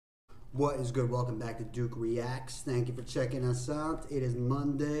What is good? Welcome back to Duke Reacts. Thank you for checking us out. It is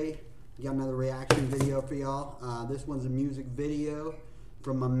Monday. We got another reaction video for y'all. This one's a music video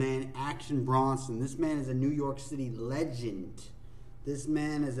from my man Action Bronson. This man is a New York City legend. This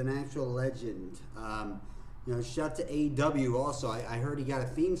man is an actual legend. Shout to AEW also. I heard he got a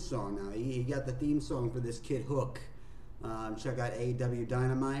theme song now. He got the theme song for this kid Hook. Check out AEW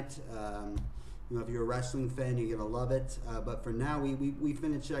Dynamite. If you're a wrestling fan, you're gonna love it. But for now, we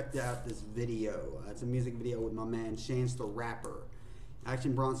finna check out this video. It's a music video with my man Chance the Rapper.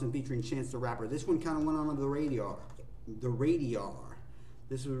 Action Bronson featuring Chance the Rapper. This one kind of went on under the radar.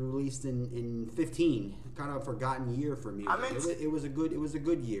 This was released in 15. Kind of a forgotten year for me. It was a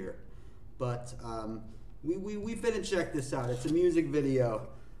good year. But we finna check this out. It's a music video.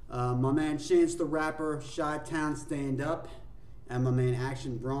 My man Chance the Rapper, Chi-Town Stand Up. And my man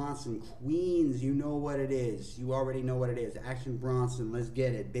Action Bronson, Queens, you know what it is. You already know what it is. Action Bronson, let's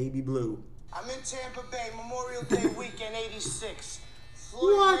get it. Baby Blue. I'm in Tampa Bay, Memorial Day weekend, 86.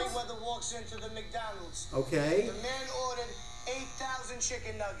 Floyd Mayweather walks into the McDonald's. Okay. The man ordered 8,000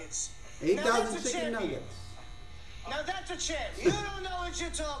 chicken nuggets. 8,000 chicken nuggets. Now that's a champ. You don't know what you're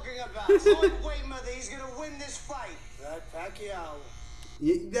talking about. Floyd Mayweather, he's going to win this fight. Pacquiao.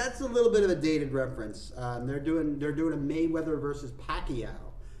 That's a little bit of a dated reference. They're doing a Mayweather versus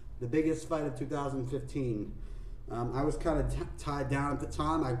Pacquiao, the biggest fight of 2015. I was kind of tied down at the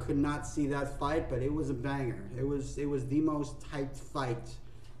time. I could not see that fight, but it was a banger. It was the most hyped fight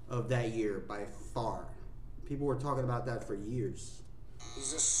of that year by far. People were talking about that for years.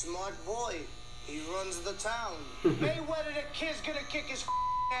 He's a smart boy. He runs the town. Mayweather, the kid's gonna kick his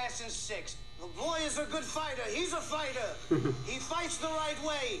ass in 6. The boy is a good fighter. He's a fighter. He fights the right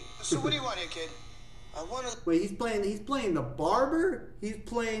way. So what do you want here, kid? I want to. Wait, he's playing the barber. He's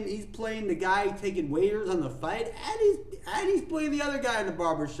playing the guy taking waiters on the fight, and he's playing the other guy in the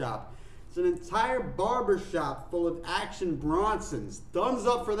barber shop. It's an entire barber shop full of Action Bronsons. Thumbs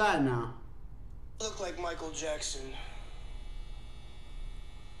up for that now. Look like Michael Jackson.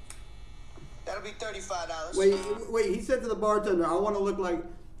 That'll be $35. Wait. He said to the bartender, "I want to look like."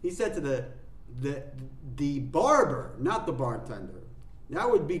 He said to the barber, not the bartender.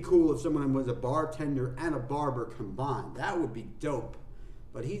 That would be cool if someone was a bartender and a barber combined. That would be dope.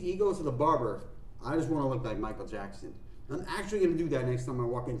 But he goes to the barber. I just want to look like Michael Jackson. I'm actually going to do that next time I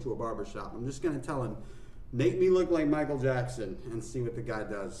walk into a barber shop. I'm just going to tell him, make me look like Michael Jackson, and see what the guy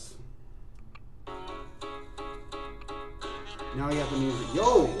does. Now we got the music.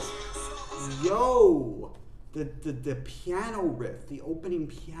 Yo! The piano riff, the opening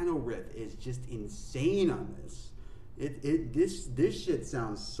piano riff is just insane on this. This shit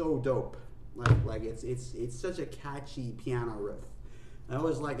sounds so dope. Like it's such a catchy piano riff. I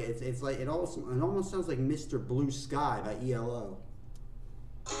always like it. It almost sounds like Mr. Blue Sky by ELO.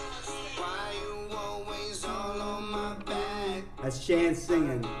 Why you always all on my back? That's Chance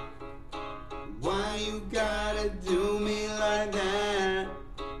singing. Why you gotta do me like that?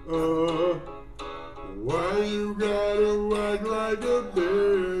 Why you gotta act like a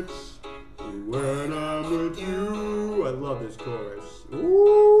bitch when I'm with you? I love this chorus.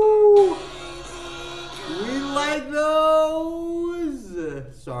 Ooh, we like those.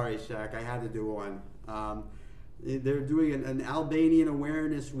 Sorry, Shaq, I had to do one. They're doing an Albanian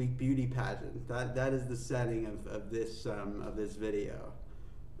Awareness Week beauty pageant. That is the setting of this video.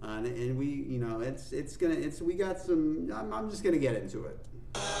 And we, we got some. I'm just gonna get into it.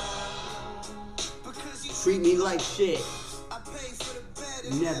 Treat me like shit.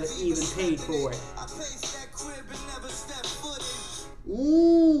 Never even paid for it.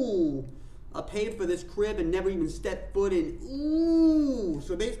 Ooh, I paid for this crib and never even stepped foot in. Ooh,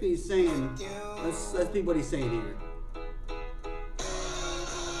 so basically he's saying, let's see what he's saying here.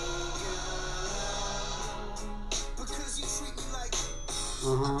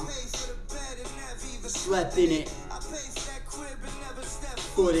 Slept in it.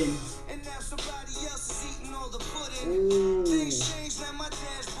 Foot in. Ooh.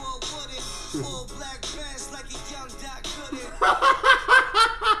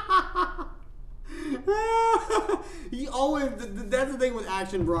 He always, that's the thing with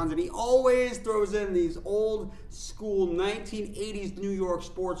Action Bronson. He always throws in these old school 1980s New York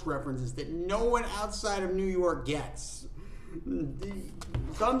sports references that no one outside of New York gets.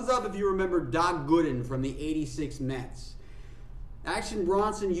 Thumbs up if you remember Doc Gooden from the '86 Mets. Action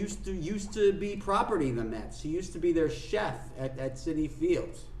Bronson used to be property of the Mets. He used to be their chef at Citi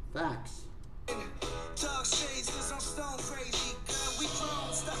Field. Facts.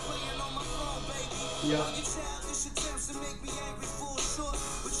 Yeah.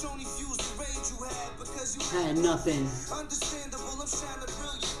 Had nothing.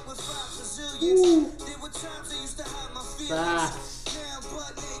 millions. There were times I used to hide my feelings. Facts. Now I'm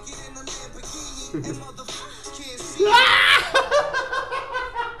butt naked in a Lamborghini, and motherfuckers can't see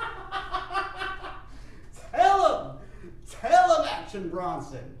Tell him, Action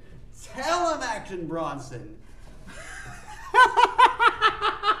Bronson. Tell him, Action Bronson.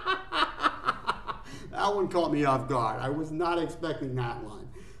 That one caught me off guard. I was not expecting that line.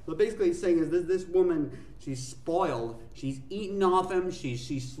 But basically he's saying is this woman, she's spoiled. She's eating off him.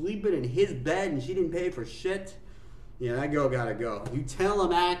 She's sleeping in his bed and she didn't pay for shit. Yeah, that girl gotta go. You tell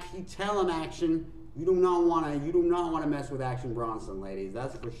him Action. You do not wanna mess with Action Bronson, ladies.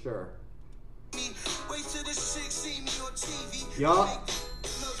 That's for sure. me. Wait till this chick see me on TV. Yup. Make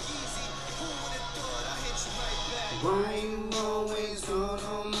this look easy. Who would have thought I hit you right back? Why you always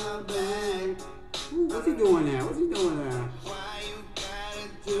on my back? Ooh, what's he doing there? Why you gotta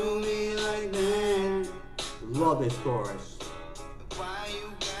Do me like that. Love this chorus. Why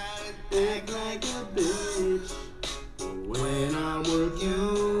you gotta Act like a bitch when I'm with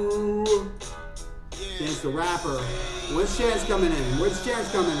you. Chance the rapper. Where's Chance coming in?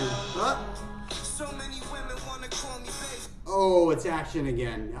 Huh? So many women wanna call me babe. Oh, it's Action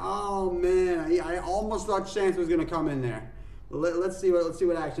again. Oh man, I almost thought Chance was gonna come in there. Let's see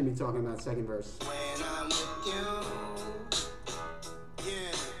what Action be talking about. Second verse. When I'm with you.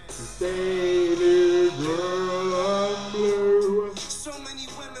 Yeah. Baby girl, I'm blue. So many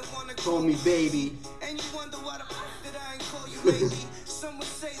women wanna Call me baby. and you wonder why the f that I ain't call you lately. Some would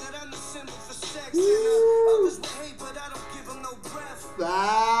say that I'm the symbol for sex, and others would hate, but I don't give them no breath.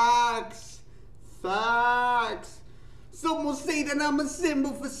 Facts. Some will say that I'm a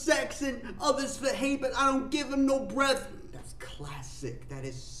symbol for sex and others for hate, but I don't give them no breath. That's classic. That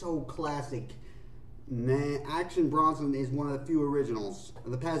is so classic. Man, Action Bronson is one of the few originals.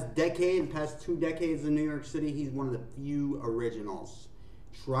 In the past 2 decades in New York City, he's one of the few originals.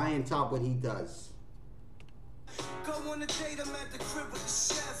 Try and top what he does. Go on a date, I'm at the crib with the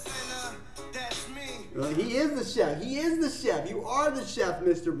chef, and that's me. He is the chef. You are the chef,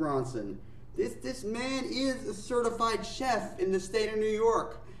 Mr. Bronson. This man is a certified chef in the state of New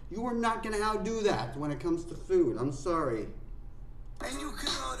York. You are not going to outdo that when it comes to food. I'm sorry. And you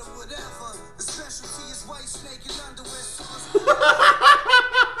can order whatever. The specialty is white snake and underwear sauce.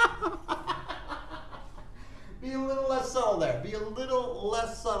 Be a little less subtle there. Be a little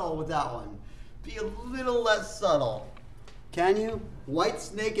less subtle with that one. Be a little less subtle. Can you? White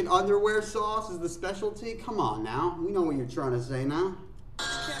snake and underwear sauce is the specialty? Come on now. We know what you're trying to say now.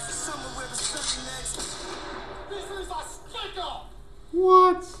 Catch the summer where it's sunny next. This is a sticker.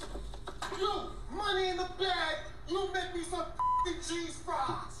 What? You, money in the bag. You make me some f***ing cheese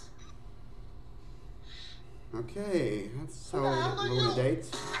fries. Okay, that's how Who the hell to are ruin a you? date.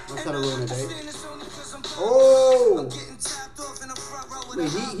 That's how to ruin a date. Oh! Oh! Wait,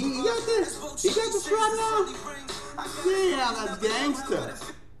 he got this? He got the strap now? Damn, that's gangster.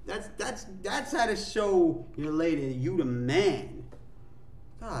 That's how to show your lady you the man.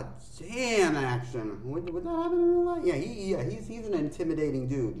 God damn, Action. Would that happen in real life? Yeah, he's an intimidating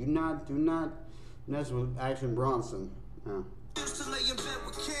dude. Do not mess with Action Bronson. No. Used to lay in bed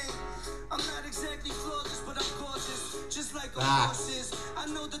with King. I'm not exactly flawless, but I'm gorgeous. Just like a Facts. horse is. I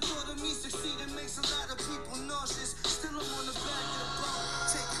know the thought of me succeeding makes a lot of people nauseous. Still I'm on the back of the boat,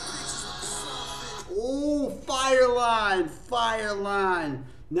 taking pictures with the surface. Oh, fire line.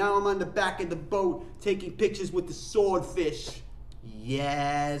 Now I'm on the back of the boat taking pictures with the swordfish.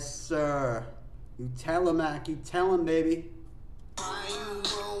 Yes, sir. You tell him, Mac. You tell him, baby.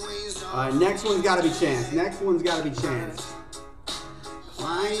 Alright, next one's gotta be Chance.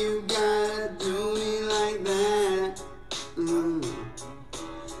 Why you gotta do me like that?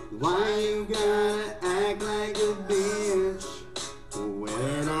 Why you gotta act like a bitch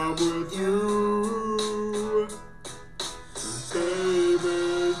when I'm with you?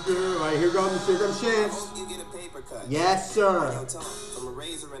 Baby girl. Alright, here comes Chance. You get a paper cut. Yes, sir. Yo, Tom, from a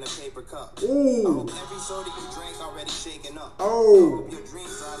razor in a paper cup. Ooh. Every soda you drank already shaken up. Oh. Your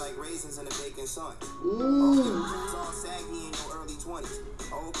dreams dry like raisins in a baking sun. Ooh. Dreams all saggy in your early 20s.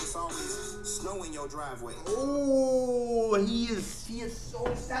 I hope it's always snow in your driveway. Oh, he is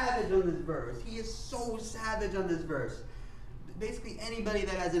so savage on this verse. Basically, anybody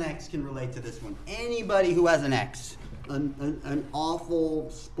that has an ex can relate to this one. Anybody who has an ex, an awful,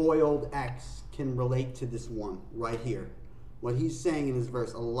 spoiled ex, can relate to this one right here. What he's saying in his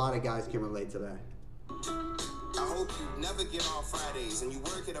verse, a lot of guys can relate to that. I hope you never get off Fridays and you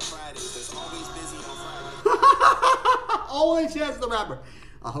work at a Fridays that's always busy on Fridays. Always Chance the rapper.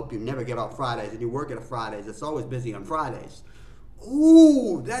 I hope you never get off Fridays and you work at a Fridays. It's always busy on Fridays.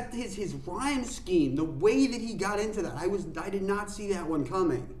 Ooh, that is his rhyme scheme. The way that he got into that, I did not see that one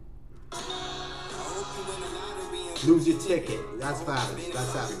coming. Lose your ticket. That's savage. That's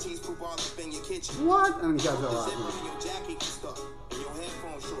savage. What? I mean, you guys are laughing.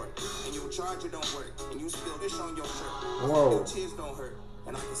 Whoa.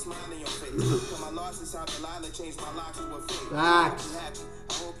 And I can smile in your face. My losses out the line that changed my life to a fate. Facts. I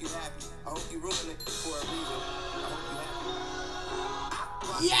hope you happy. I hope you ruin it for a reason. I hope you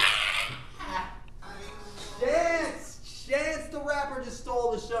happy. Yeah! Chance the Rapper just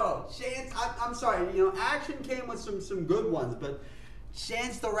stole the show. Chance, I'm sorry, you know, Action came with some good ones, but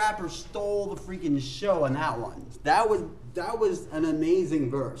Chance the Rapper stole the freaking show on that one. That was an amazing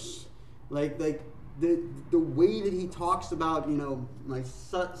verse. Like the way that he talks about, you know, like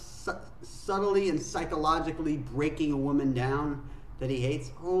subtly and psychologically breaking a woman down that he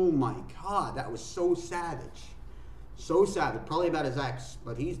hates. Oh my God, that was so savage. So savage. Probably about his ex,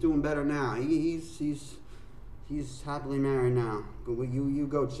 but he's doing better now. He's happily married now. But you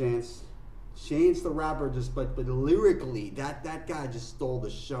go, Chance. Chance the Rapper just, but lyrically, that guy just stole the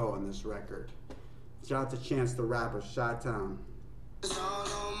show on this record. Shout out to Chance the Rapper, Chi-Town.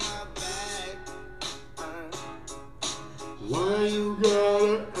 Why you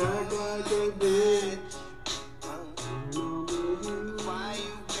gotta act like a bitch? Why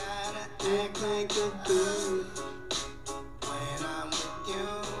you gotta act like a bitch when I'm with you?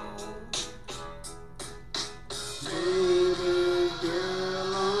 Baby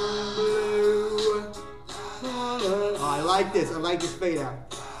girl, I'm blue. Oh, I like this. I like this fade out.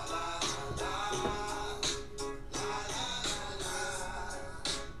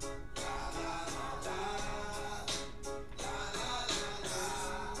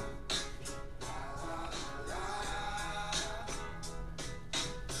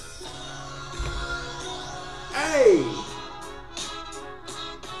 Hey!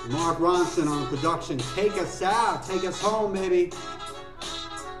 Mark Ronson on production. Take us out. Take us home, baby.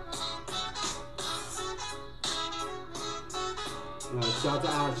 Shout out to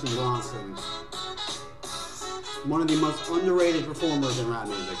Alex and Bronson. One of the most underrated performers in rap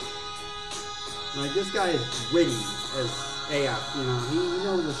music. Like, this guy is gritty as AF, you know. He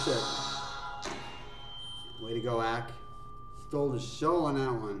knows his shit. Way to go, Ak. Stole the show on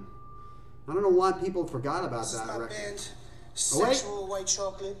that one. I don't know why people forgot about that record. Band, Sexual White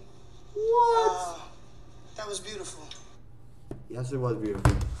Chocolate. What? That was beautiful. Yes, it was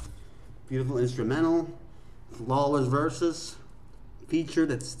beautiful. Beautiful instrumental, flawless verses, feature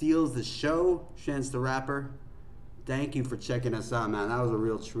that steals the show. Chance the Rapper. Thank you for checking us out, man. That was a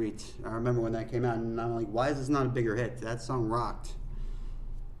real treat. I remember when that came out, and I'm like, why is this not a bigger hit? That song rocked.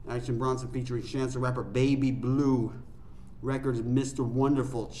 Action Bronson featuring Chance the Rapper, Baby Blue. Records, Mr.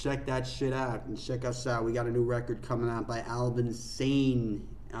 Wonderful. Check that shit out and check us out. We got a new record coming out by Alvin Sane.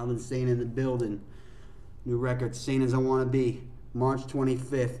 Alvin Sane in the building. New record, Sane as I Want to Be. March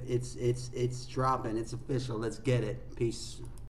 25th. It's dropping. It's official. Let's get it. Peace.